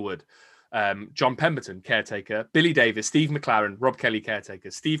 Calderwood, John Pemberton, caretaker. Billy Davis, Steve McLaren, Rob Kelly,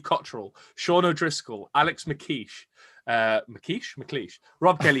 caretaker. Steve Cottrell, Sean O'Driscoll, Alex McLeish,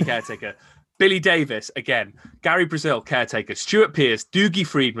 Rob Kelly, caretaker. Billy Davis, again. Gary Brazil, caretaker. Stuart Pearce, Doogie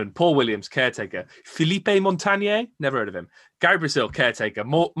Friedman, Paul Williams, caretaker. Felipe Montagnier, never heard of him. Gary Brazil, caretaker.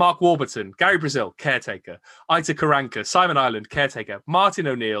 Mark Warburton, Gary Brazil, caretaker. Ita Karanka, Simon Ireland, caretaker. Martin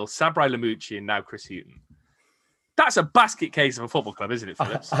O'Neill, Sabri Lamucci, and now Chris Hughton. That's a basket case of a football club, isn't it,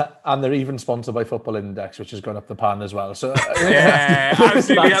 Phillips? And they're even sponsored by Football Index, which has gone up the pan as well. So yeah,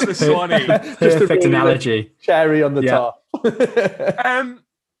 absolutely at the Swanee. Perfect analogy. Cherry on the top.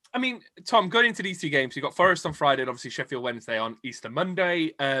 I mean, Tom, going into these two games, you've got Forest on Friday and obviously Sheffield Wednesday on Easter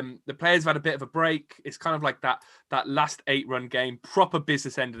Monday. The players have had a bit of a break. It's kind of like that last 8-run game, proper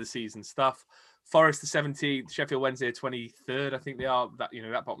business end of the season stuff. Forest the 17th, Sheffield Wednesday the 23rd. I think they are that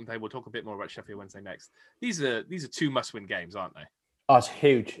bottom table. We'll talk a bit more about Sheffield Wednesday next. These are two must-win games, aren't they? Oh, it's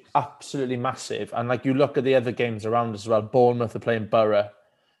huge, absolutely massive. And like you look at the other games around as well. Bournemouth are playing Borough.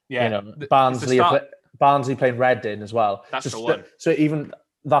 Yeah, Barnsley playing Reading as well. That's the one. So even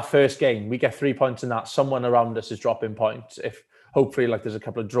that first game, we get 3 points in that. Someone around us is dropping points. If hopefully, like there's a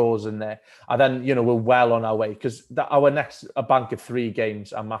couple of draws in there, and then we're well on our way because our next bank of 3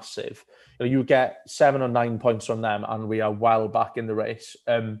 games are massive. You get 7 or 9 points from them, and we are well back in the race.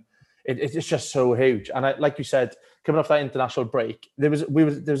 It's just so huge. And like you said, coming off that international break, there was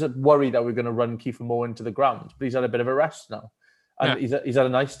a worry that we were going to run Kieffer Moore into the ground, but he's had a bit of a rest now, and he's had a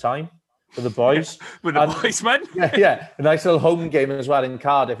nice time. With the boys. With the boys, man. Yeah. A nice little home game as well in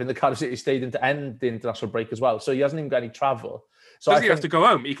Cardiff, in the Cardiff City Stadium to end the international break as well. So he hasn't even got any travel. So Does he have to go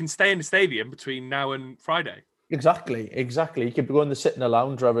home? He can stay in the stadium between now and Friday. Exactly. He could go in the sit in the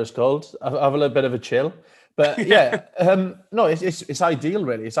lounge, whatever it's called, have a little bit of a chill. But no, it's ideal,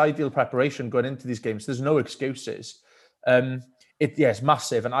 really. It's ideal preparation going into these games. There's no excuses. It's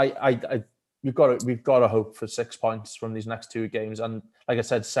massive. And we've got to hope for 6 points from these next 2 games, and like I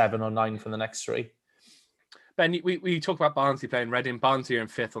said, 7 or 9 from the next 3. Ben, we talk about Barnsley playing Reading. Barnsley are in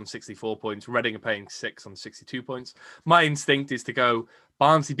 5th on 64 points. Reading are playing 6th on 62 points. My instinct is to go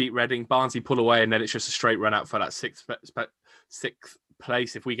Barnsley beat Reading, Barnsley pull away, and then it's just a straight run out for that 6th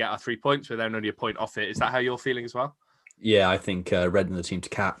place. If we get our 3 points, we're then only a point off it. Is that how you're feeling as well? Yeah, I think Reading are the team to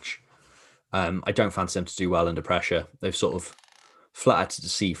catch. I don't fancy them to do well under pressure. They've sort of flat to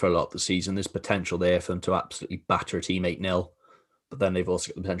see for a lot of the season. There's potential there for them to absolutely batter a team 8-0, but then they've also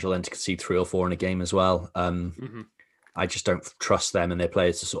got the potential then to concede 3 or 4 in a game as well. I just don't trust them and their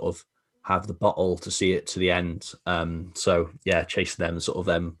players to sort of have the bottle to see it to the end. So yeah, chasing them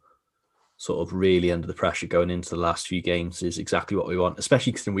them sort of really under the pressure going into the last few games is exactly what we want,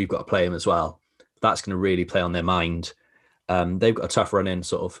 especially because we've got to play them as well. That's going to really play on their mind. They've got a tough run in,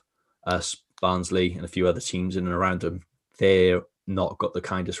 sort of Barnsley and a few other teams in and around them. They're not got the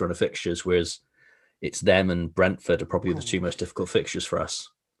kindest run of fixtures, whereas it's them and Brentford are probably the 2 most difficult fixtures for us.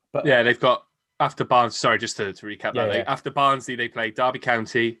 But yeah, they've got after Barnsley. Sorry, just to recap that. After Barnsley, they play Derby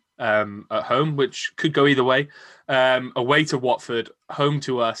County at home, which could go either way. Away to Watford, home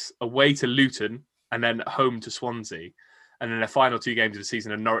to us, away to Luton, and then home to Swansea. And then their final 2 games of the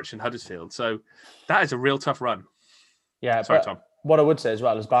season are Norwich and Huddersfield. So that is a real tough run. Yeah, sorry, Tom. What I would say as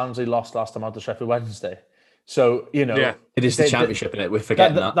well is Barnsley lost last time out to Sheffield Wednesday. So, it is the championship, isn't it? We're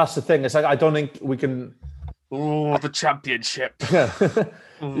forgetting that. That's the thing. It's like, I don't think we can... Oh, the championship.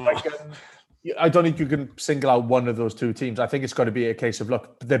 I don't think you can single out one of those 2 teams. I think it's got to be a case of,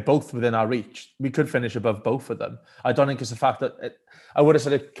 look, they're both within our reach. We could finish above both of them. I don't think it's the fact that... I would have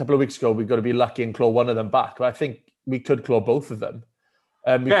said a couple of weeks ago, we've got to be lucky and claw one of them back. But I think we could claw both of them.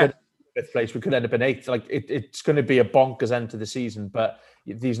 We could... 5th place, we could end up in 8th. Like it's going to be a bonkers end to the season, but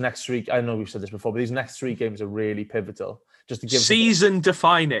these next 3, I know we've said this before, but these next 3 games are really pivotal. Just to give season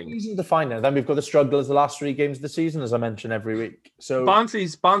defining. Then we've got the struggle as the last 3 games of the season, as I mentioned every week. So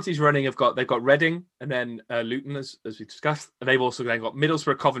Barnsley's running they've got Reading and then Luton as we discussed. And they've also then got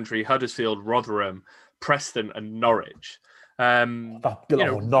Middlesbrough, Coventry, Huddersfield, Rotherham, Preston, and Norwich.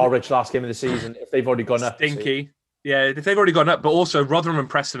 Norwich last game of the season, if they've already gone up. Stinky. Yeah, if they've already gone up, but also Rotherham and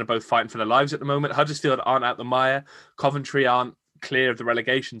Preston are both fighting for their lives at the moment. Huddersfield aren't out the mire. Coventry aren't clear of the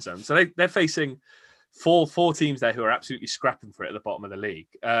relegation zone. So they're facing four teams there who are absolutely scrapping for it at the bottom of the league.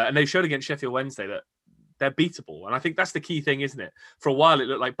 And they showed against Sheffield Wednesday that they're beatable. And I think that's the key thing, isn't it? For a while, it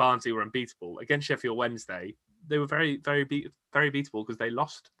looked like Barnsley were unbeatable. Against Sheffield Wednesday, they were very very beatable because they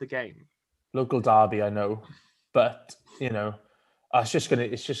lost the game. Local derby, I know, but it's just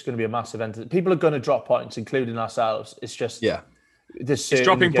gonna be a massive end. People are going to drop points, including ourselves. It's just It's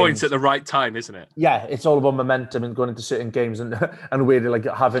dropping points at the right time, isn't it? Yeah, it's all about momentum and going into certain games and really like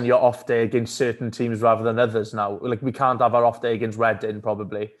having your off day against certain teams rather than others now. Like we can't have our off day against Reading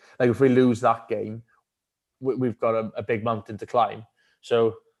probably. Like if we lose that game, we've got a big mountain to climb.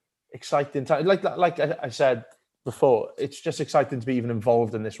 So exciting time. Like I said before, it's just exciting to be even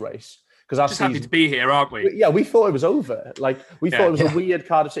involved in this race. Because our just happy to be here, aren't we? Yeah, we thought it was over. Like we thought it was a weird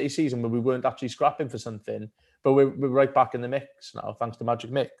Cardiff City season where we weren't actually scrapping for something. But we're right back in the mix now, thanks to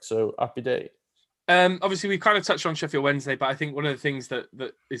Magic Mick. So happy day. Obviously, we've kind of touched on Sheffield Wednesday, but I think one of the things that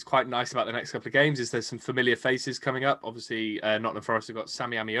is quite nice about the next couple of games is there's some familiar faces coming up. Obviously, Nottingham Forest have got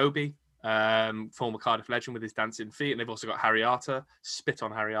Sammy Amiobi, former Cardiff legend with his dancing feet, and they've also got Harry Arter, spit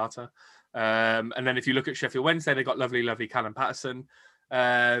on Harry Arter. And then if you look at Sheffield Wednesday, they've got lovely Callum Patterson.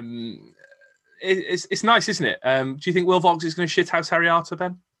 It's nice, isn't it? Do you think Will Vogts is going to shithouse Harry Arter,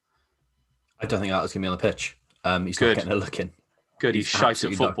 Ben? I don't think Arter's going to be on the pitch. He's Good. not getting a look in. Good, he's shite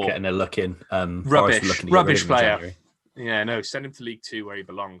at football. Not getting a look in. Rubbish player. Yeah, no, send him to League Two where he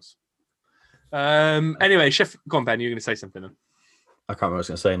belongs. Anyway, go on, Ben, you're going to say something then. I can't remember what I was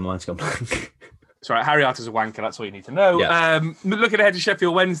going to say. My mind's gone blank. It's all right. Harry Arter's a wanker. That's all you need to know. Yeah. Looking ahead to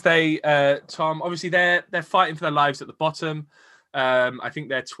Sheffield Wednesday, Tom, obviously they're fighting for their lives at the bottom. I think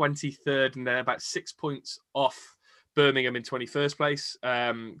they're 23rd and they're about 6 points off Birmingham in 21st place.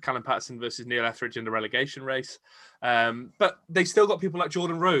 Callum Patterson versus Neil Etheridge in the relegation race. But they still got people like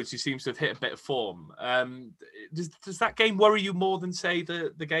Jordan Rhodes, who seems to have hit a bit of form. Does that game worry you more than, say,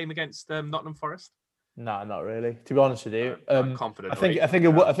 the game against Nottingham Forest? No, not really. To be honest with you, I'm confident. I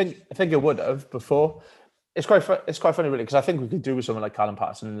think it would have before. It's quite funny, really, because I think we could do with someone like Callum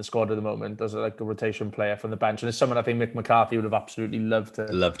Patterson in the squad at the moment as a rotation player from the bench, and it's someone I think Mick McCarthy would have absolutely loved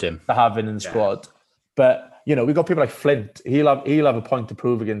him to have in the squad. But we've got people like Flint. He'll have a point to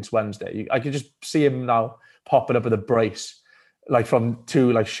prove against Wednesday. I could just see him now popping up with a brace, like from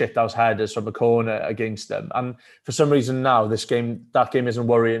two like shithouse headers from a corner against them. And for some reason now, that game isn't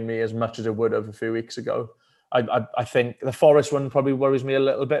worrying me as much as it would have a few weeks ago. I think the Forest one probably worries me a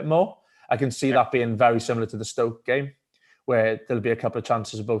little bit more. I can see that being very similar to the Stoke game, where there'll be a couple of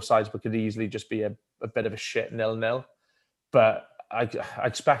chances on both sides, but could easily just be a bit of a shit 0-0. But I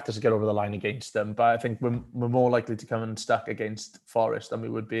expect us to get over the line against them. But I think we're more likely to come unstuck against Forest than we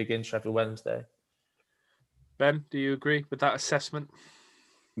would be against Sheffield Wednesday. Ben, do you agree with that assessment?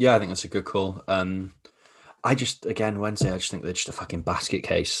 Yeah, I think that's a good call. Wednesday, I just think they're just a fucking basket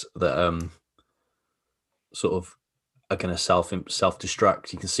case that sort of are going to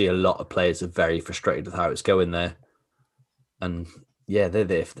self-destruct. You can see a lot of players are very frustrated with how it's going there. And yeah, they're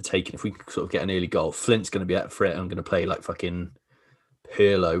there for the taking. If we sort of get an early goal, Flint's going to be up for it. I'm going to play like fucking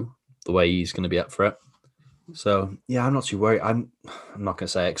Pirlo the way he's going to be up for it. So yeah, I'm not too worried. I'm not going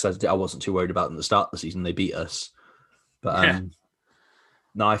to say it because I wasn't too worried about them at the start of the season. They beat us. But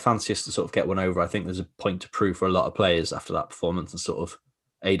no, I fancy us to sort of get one over. I think there's a point to prove for a lot of players after that performance, and sort of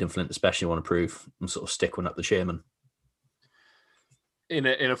Aidan Flint especially want to prove and sort of stick one up the chairman. In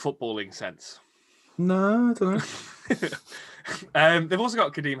a footballing sense. No, I don't know. They've also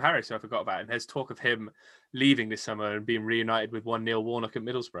got Kadeem Harris, who I forgot about, and there's talk of him leaving this summer and being reunited with one Neil Warnock at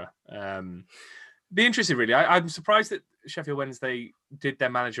Middlesbrough. Be interesting, really. I'm surprised that Sheffield Wednesday did their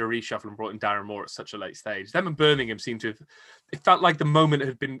manager reshuffle and brought in Darren Moore at such a late stage. Them and Birmingham seemed to have. It felt like the moment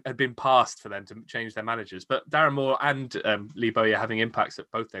had been passed for them to change their managers. But Darren Moore and Lee Bowyer having impacts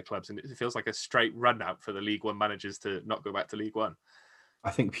at both their clubs, and it feels like a straight run out for the League One managers to not go back to League One. I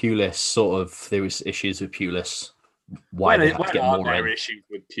think Pulis there was issues with Pulis. Why they had to get more there issues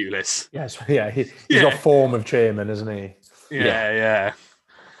with Pulis? Yes, yeah, he's got form of chairman, isn't he? Yeah.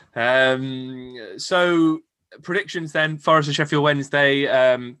 So predictions then: Forest and Sheffield Wednesday.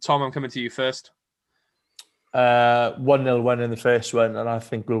 Tom, I'm coming to you first. 1-0 win in the first one, and I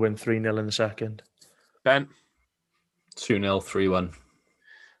think we'll win 3-0 in the second. Ben? 2-0, 3-1.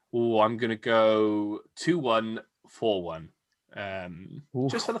 Oh, I'm going to go 2-1, 4-1.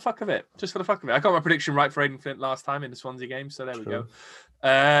 Just for the fuck of it. I got my prediction right for Aidan Flint last time in the Swansea game, so there we go.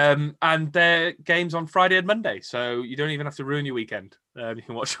 And their games on Friday and Monday, so you don't even have to ruin your weekend. You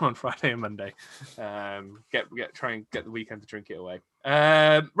can watch them on Friday and Monday. Try and get the weekend to drink it away.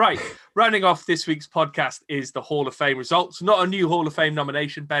 Right, rounding off this week's podcast is the Hall of Fame results. Not a new Hall of Fame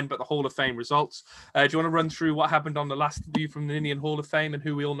nomination, Ben, but the Hall of Fame results. Do you want to run through what happened on the last View from the Ninian Hall of Fame and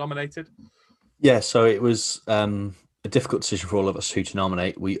who we all nominated? Yeah, so it was a difficult decision for all of us who to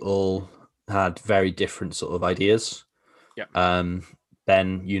nominate. We all had very different sort of ideas. Yeah.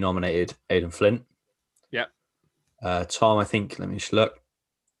 Ben, you nominated Aidan Flint. Yeah. Tom, I think, let me just look.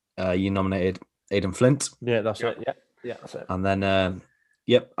 You nominated Aidan Flint. Yeah, that's it. Yeah, that's it. And then,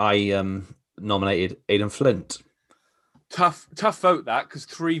 I nominated Aidan Flint. Tough vote that, because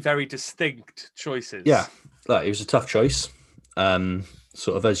 3 very distinct choices. Yeah, it was a tough choice.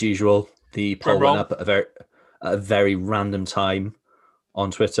 Sort of as usual, the poll went up at a very random time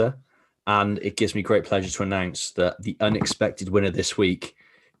on Twitter, and it gives me great pleasure to announce that the unexpected winner this week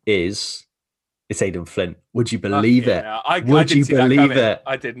it's Aidan Flint. Would you believe it? Would you believe it?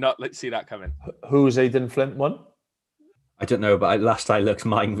 I did not see that coming. Who's Aidan Flint won? I don't know, but last I looked,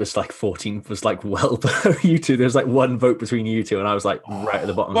 mine was like 14, was like well below you two. There's like 1 vote between you two, and I was like right at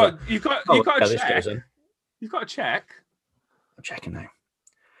the bottom. Well, like, you've got to check. You've got to check. I'm checking now.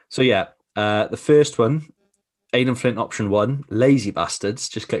 So yeah, the first one, Aidan Flint option 1, lazy bastards.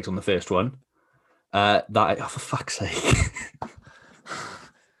 Just clicked on the first one. For fuck's sake.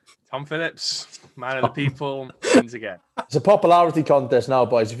 Tom Phillips, man of the people, wins again. It's a popularity contest now,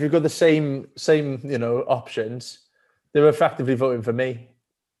 boys. If you've got the same options, they were effectively voting for me.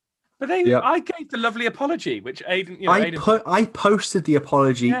 But I gave the lovely apology, which Aidan, I posted the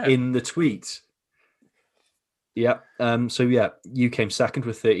apology in the tweet. Yeah. So yeah, you came second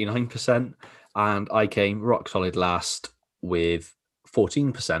with 39%, and I came rock solid last with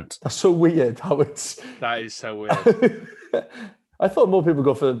 14%. That's so weird That is so weird. I thought more people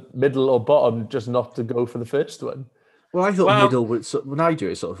go for middle or bottom, just not to go for the first one. Well, I thought middle would. When I do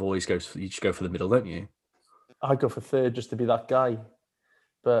it, sort of always goes. You just go for the middle, don't you? I go for third just to be that guy.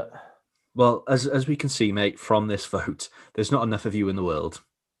 But as we can see, mate, from this vote, there's not enough of you in the world.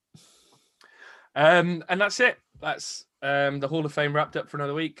 And that's it. That's the Hall of Fame wrapped up for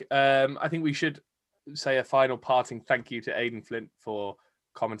another week. I think we should say a final parting thank you to Aidan Flint for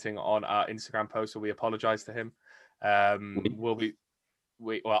commenting on our Instagram post, so we apologise to him. I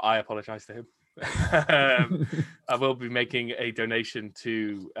apologise to him. I will be making a donation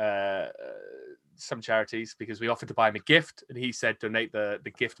to some charities, because we offered to buy him a gift, and he said donate the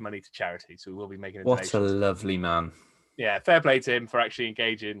gift money to charity. So we will be making a donation. What a lovely man. Yeah, fair play to him for actually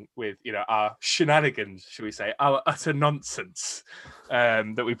engaging with our shenanigans, should we say, our utter nonsense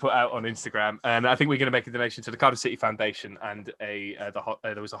that we put out on Instagram. And I think we're going to make a donation to the Cardiff City Foundation and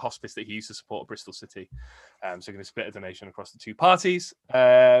there was a hospice that he used to support at Bristol City. So we're going to split a donation across the 2 parties.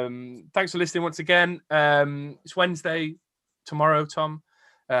 Thanks for listening once again. It's Wednesday tomorrow, Tom.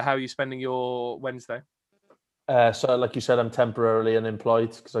 How are you spending your Wednesday? So like you said, I'm temporarily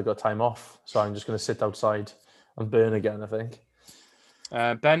unemployed because I got time off. So I'm just going to sit outside and burn again, I think.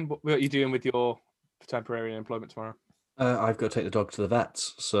 Ben, what are you doing with your temporary employment tomorrow? I've got to take the dog to the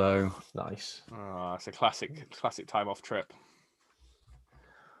vets, so nice. Oh, it's a classic time off trip.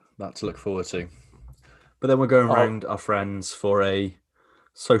 That to look forward to. But then we're going around our friends for a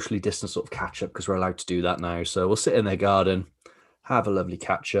socially distanced sort of catch up, because we're allowed to do that now. So we'll sit in their garden, have a lovely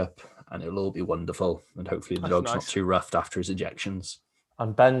catch up, and it'll all be wonderful. And hopefully the dog's not too roughed after his ejections.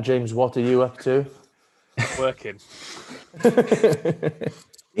 And Ben, James, what are you up to? Working.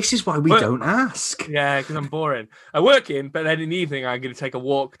 This is why we don't ask. Yeah, because I'm boring. I'm working, but then in the evening I'm going to take a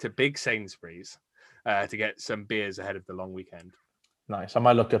walk to Big Sainsbury's to get some beers ahead of the long weekend. Nice. I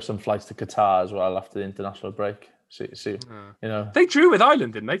might look up some flights to Qatar as well after the international break. See, They drew with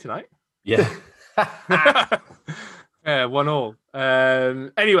Ireland, didn't they, tonight? Yeah. Yeah,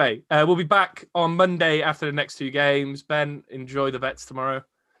 1-1. Anyway, we'll be back on Monday after the next 2 games. Ben, enjoy the vets tomorrow.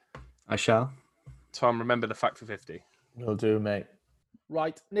 I shall. Tom, remember the fact for 50. Will do, mate.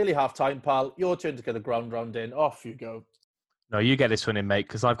 Right, nearly half time, pal. Your turn to get the ground round in. Off you go. No, you get this one in, mate,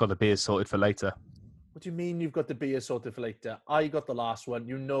 because I've got the beers sorted for later. What do you mean you've got the beer sorted for later? I got the last one.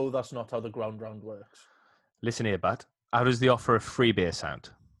 You know that's not how the ground round works. Listen here, bud. How does the offer of free beer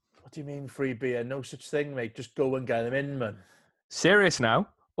sound? What do you mean free beer? No such thing, mate. Just go and get them in, man. Serious now?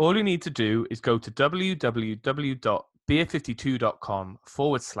 All you need to do is go to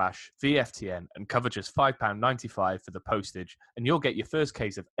www.beer52.com/VFTN and cover just £5.95 for the postage, and you'll get your first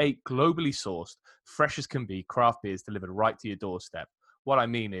case of 8 globally sourced, fresh as can be craft beers delivered right to your doorstep. What I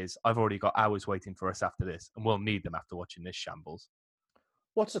mean is, I've already got hours waiting for us after this, and we'll need them after watching this shambles.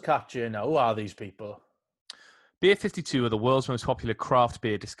 What's the catch here now? Who are these people? Beer 52 are the world's most popular craft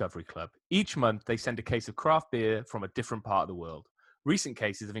beer discovery club. Each month, they send a case of craft beer from a different part of the world. Recent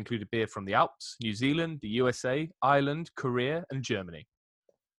cases have included beer from the Alps, New Zealand, the USA, Ireland, Korea, and Germany.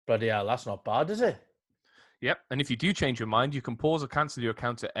 Bloody hell, that's not bad, is it? Yep, and if you do change your mind, you can pause or cancel your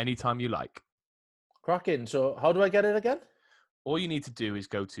account at any time you like. Cracking. So how do I get it again? All you need to do is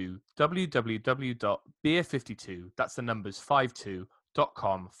go to www.beer52, that's the numbers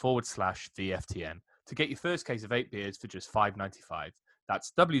 52.com/VFTN to get your first case of 8 beers for just £5.95.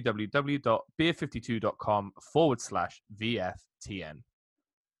 That's www.beer52.com/VFTN.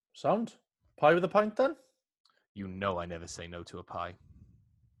 Sound? Pie with a pint then? You know I never say no to a pie.